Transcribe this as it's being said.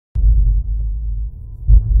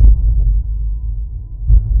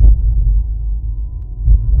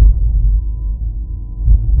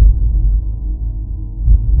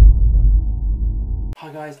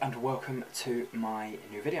guys, and welcome to my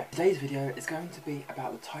new video. Today's video is going to be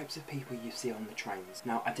about the types of people you see on the trains.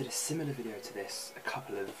 Now, I did a similar video to this a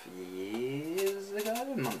couple of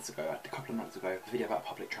months ago, a video about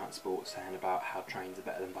public transport, saying about how trains are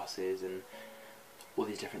better than buses and all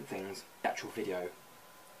these different things. The actual video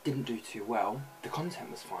didn't do too well. The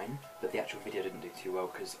content was fine, but the actual video didn't do too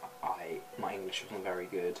well because my English wasn't very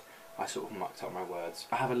good. I sort of mucked up my words.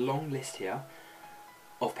 I have a long list here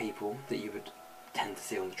of people that you would tend to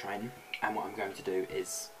see on the train, and what I'm going to do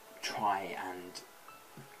is try and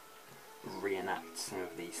reenact some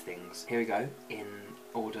of these things. Here we go, in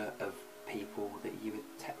order of people that you would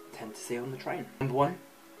tend to see on the train. Number 1,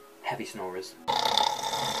 heavy snorers.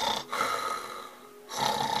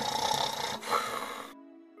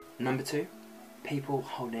 Number 2, people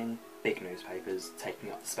holding big newspapers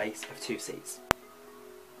taking up the space of 2 seats.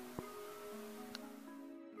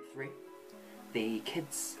 Number 3, the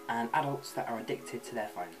kids and adults that are addicted to their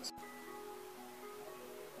phones.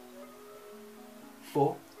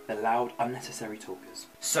 4, the loud, unnecessary talkers.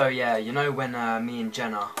 So yeah, you know when me and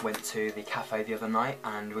Jenna went to the cafe the other night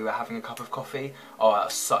and we were having a cup of coffee? Oh, that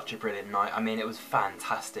was such a brilliant night. I mean, it was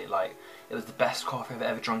fantastic. Like, it was the best coffee I've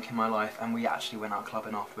ever drunk in my life, and we actually went out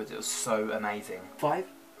clubbing afterwards. It was so amazing. 5,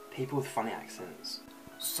 people with funny accents.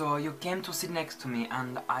 So you came to sit next to me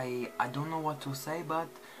and I don't know what to say, but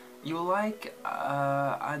you like,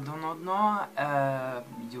 I do not know,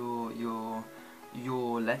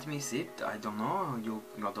 you let me sit, I don't know,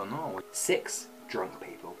 I don't know. 6, drunk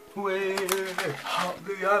people. Way up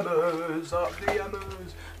the hammers,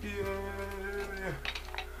 yeah.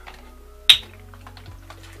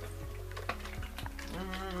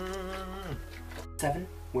 7,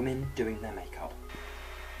 women doing their makeup.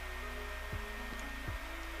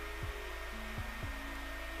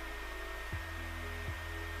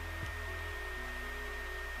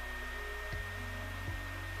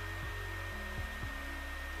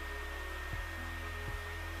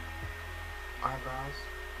 8, eyebrows.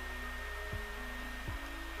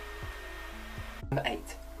 Number 8,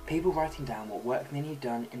 people writing down what work they need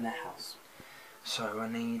done in their house. So I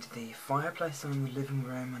need the fireplace done in the living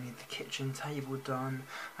room, I need the kitchen table done,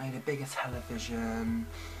 I need a bigger television,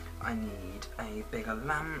 I need a bigger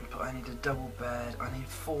lamp, I need a double bed, I need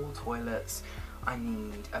 4 toilets, I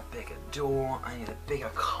need a bigger door, I need a bigger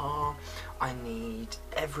car, I need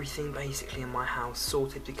everything basically in my house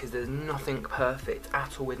sorted, because there's nothing perfect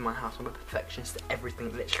at all with my house. I'm a perfectionist,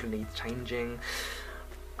 everything literally needs changing.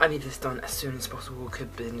 I need this done as soon as possible,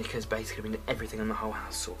 because basically we need everything in the whole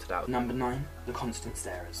house sorted out. Number 9, the constant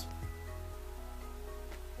starers.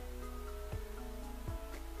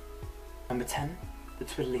 Number 10, the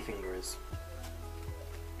twiddly fingerers.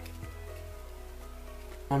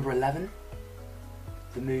 Number 11,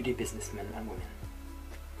 the moody businessmen and women.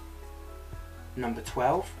 Number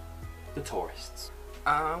 12, the tourists.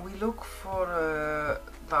 We look for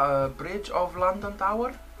the Bridge of London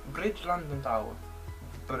Tower. Bridge London Tower.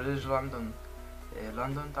 Bridge London.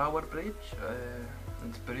 London Tower Bridge.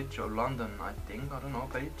 It's Bridge of London, I think. I don't know,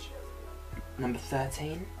 bridge. Number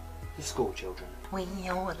 13, the school children. We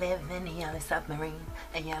all live in a yellow submarine,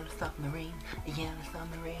 a yellow submarine, a yellow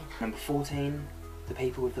submarine. Number 14, the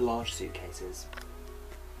people with the large suitcases.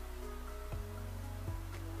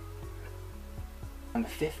 Number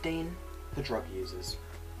 15, the drug users.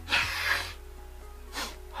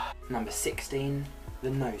 Number 16, the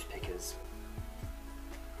nose pickers.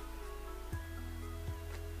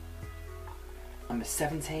 Number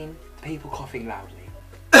 17, the people coughing loudly.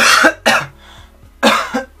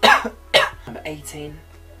 Number 18,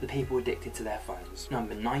 the people addicted to their phones.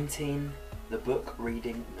 Number 19, the book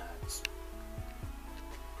reading nerds.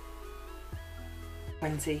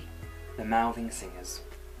 20, the mouthing singers.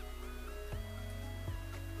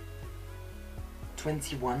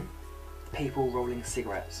 21, the people rolling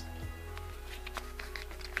cigarettes.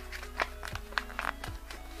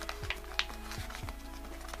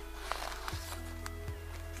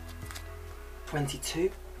 22,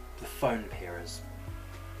 the phone peerers.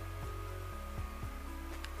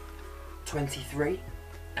 23,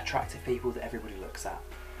 attractive people that everybody looks at.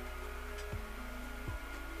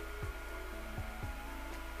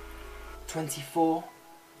 24,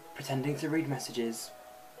 pretending to read messages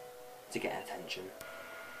to get attention.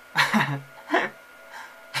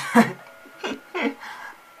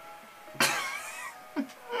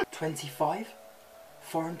 25,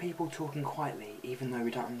 foreign people talking quietly even though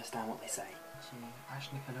we don't understand what they say.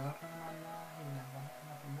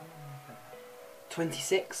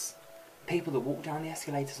 26, people that walk down the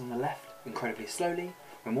escalators on the left incredibly slowly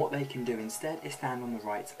when what they can do instead is stand on the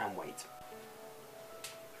right and wait.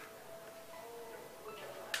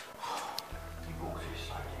 You walk through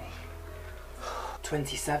so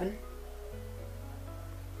 27,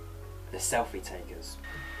 the selfie takers.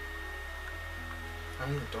 I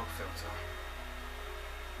need a dog filter.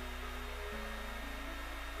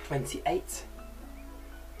 28,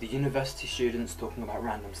 the university students talking about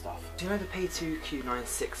random stuff. Do you know the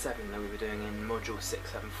P2Q967 that we were doing in module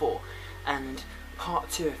 674? And part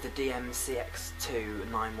 2 of the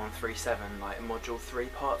DMCX29137, like module 3,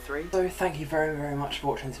 part 3. So thank you very, very much for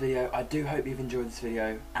watching this video. I do hope you've enjoyed this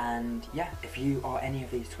video, and yeah, if you are any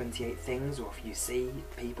of these 28 things, or if you see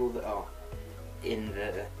people that are in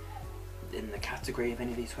the category of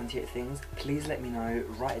any of these 28 things, please let me know,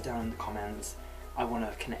 write it down in the comments. I want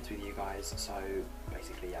to connect with you guys, so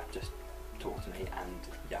basically, yeah, just talk to me and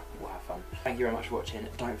yeah, we'll have fun. Thank you very much for watching.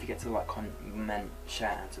 Don't forget to like, comment,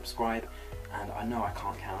 share and subscribe. And I know I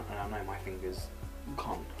can't count, and I know my fingers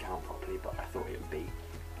can't count properly, but I thought it would be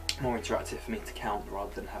more interactive for me to count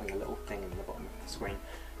rather than having a little thing in the bottom of the screen.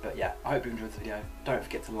 But yeah, I hope you enjoyed the video. Don't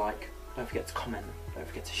forget to like, don't forget to comment, don't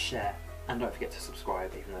forget to share, and don't forget to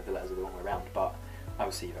subscribe, even though the letters are the wrong way around. But I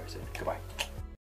will see you very soon. Goodbye.